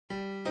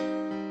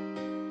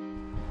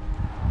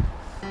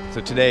So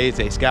today is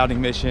a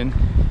scouting mission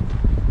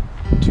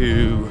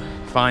to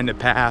find a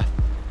path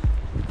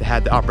that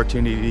had the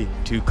opportunity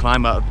to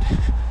climb up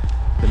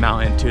the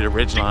mountain to the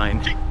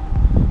ridgeline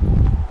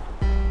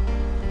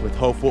with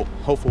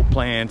hopeful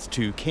plans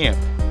to camp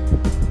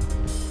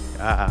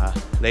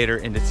later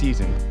in the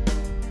season.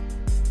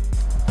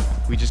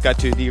 We just got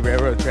to the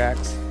railroad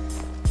tracks.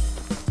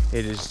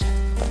 It is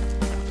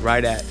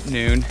right at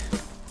noon.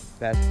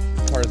 That's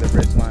part of the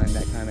ridgeline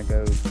that kind of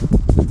goes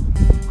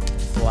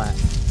flat.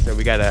 So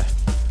we gotta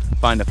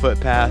find a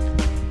footpath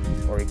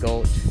or a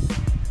gulch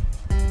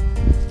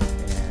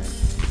and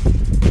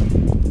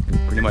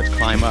pretty much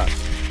climb up.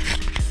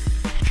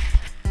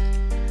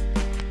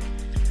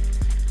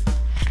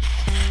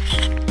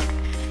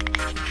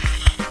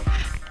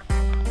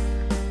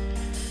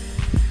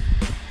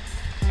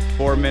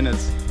 Four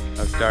minutes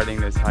of starting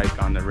this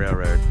hike on the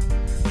railroad.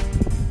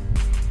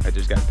 I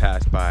just got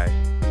passed by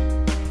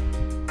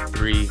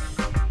 3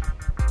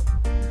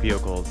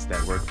 vehicles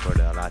that work for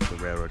the Alaskan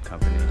Railroad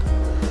Company.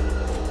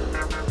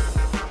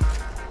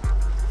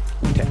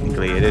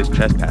 Technically, it is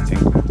trespassing.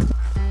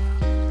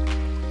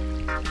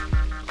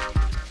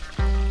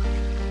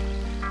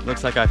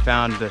 Looks like I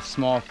found the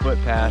small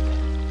footpath.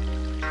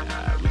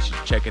 We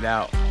should check it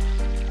out.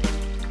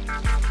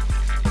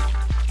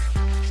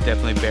 It's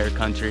definitely bear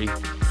country.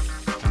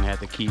 I'm gonna have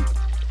to keep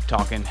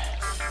talking.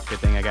 Good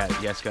thing I got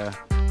Yeska.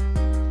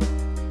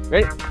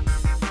 Ready?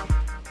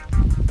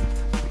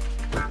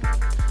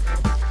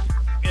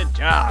 Good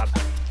job.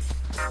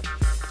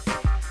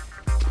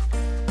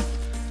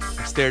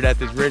 I stared at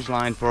this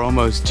ridgeline for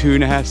almost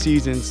 2.5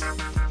 seasons.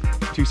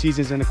 2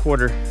 seasons and a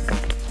quarter.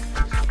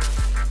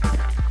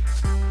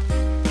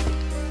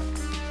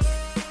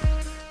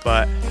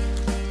 But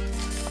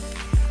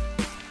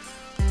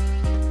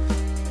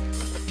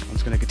I'm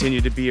just gonna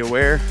continue to be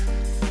aware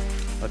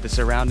of the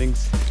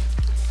surroundings.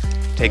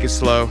 Take it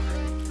slow.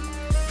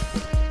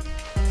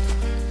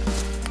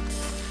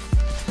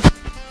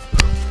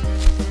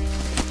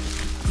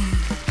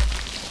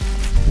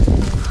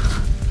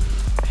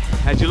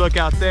 As you look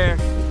out there,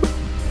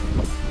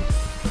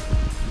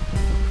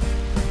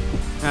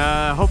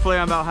 hopefully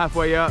I'm about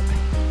halfway up.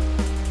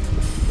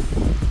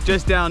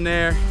 Just down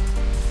there,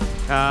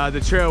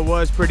 the trail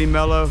was pretty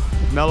mellow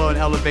in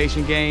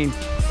elevation gain,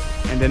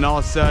 and then all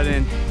of a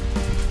sudden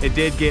it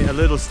did get a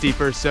little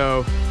steeper.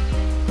 So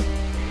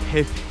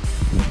if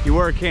you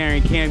were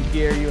carrying camp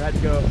gear, you had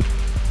to go,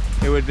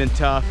 it would have been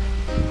tough.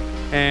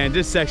 And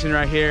this section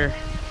right here,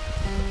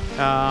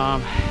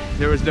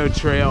 there was no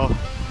trail.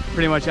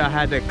 Pretty much I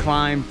had to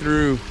climb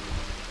through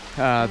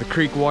the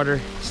creek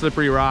water,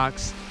 slippery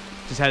rocks.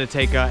 Just had to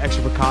take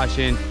extra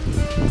precaution,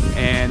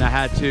 and I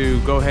had to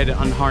go ahead and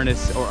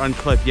unharness or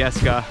unclip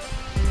Yeska,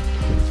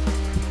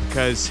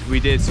 because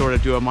we did sort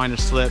of do a minor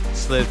slid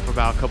for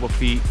about a couple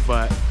feet,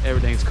 but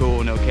everything's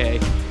cool and okay.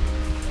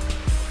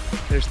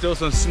 There's still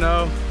some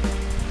snow,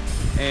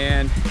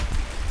 and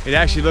it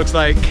actually looks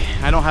like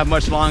I don't have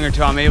much longer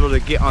until I'm able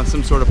to get on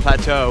some sort of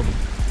plateau.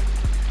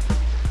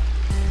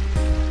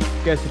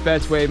 I guess the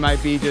best way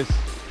might be just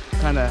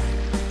kind of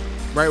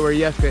right where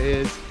Yeska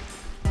is.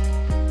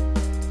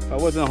 If I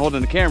wasn't holding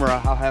the camera,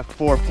 I'll have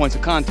 4 points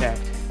of contact.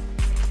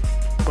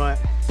 But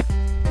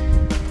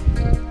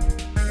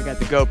I got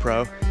the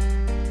GoPro.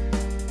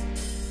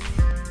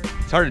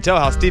 It's hard to tell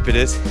how steep it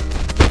is.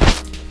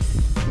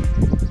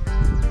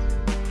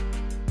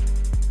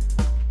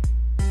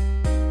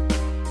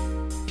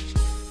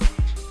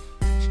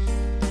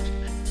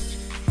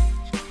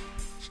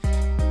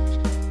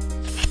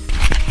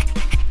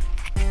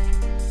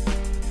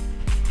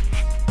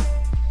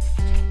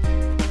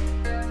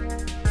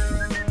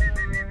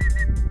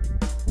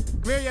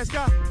 Come here,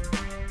 Yeska.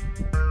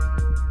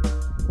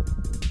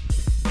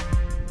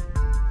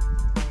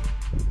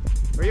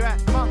 Where you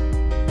at? Come on.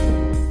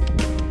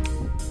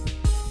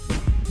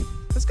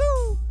 Let's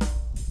go.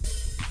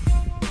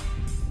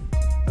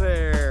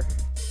 There.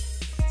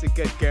 It's a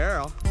good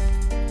girl.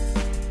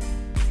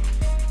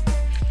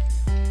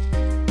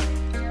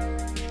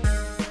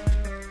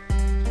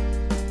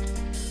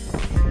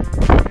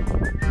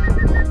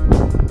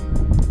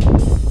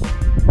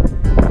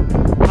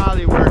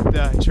 Highly worth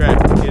the trek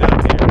to get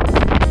up here.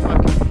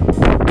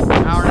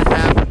 An hour and a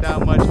half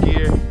without much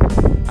gear.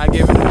 I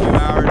give it a few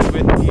hours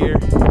with gear.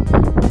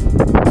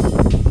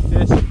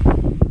 This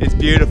is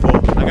beautiful.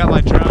 I got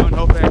my drone,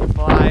 hoping I can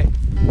fly.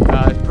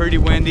 It's pretty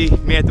windy,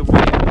 may have to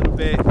wait a little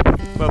bit,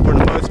 but for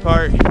the most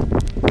part,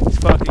 it's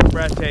fucking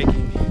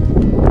breathtaking.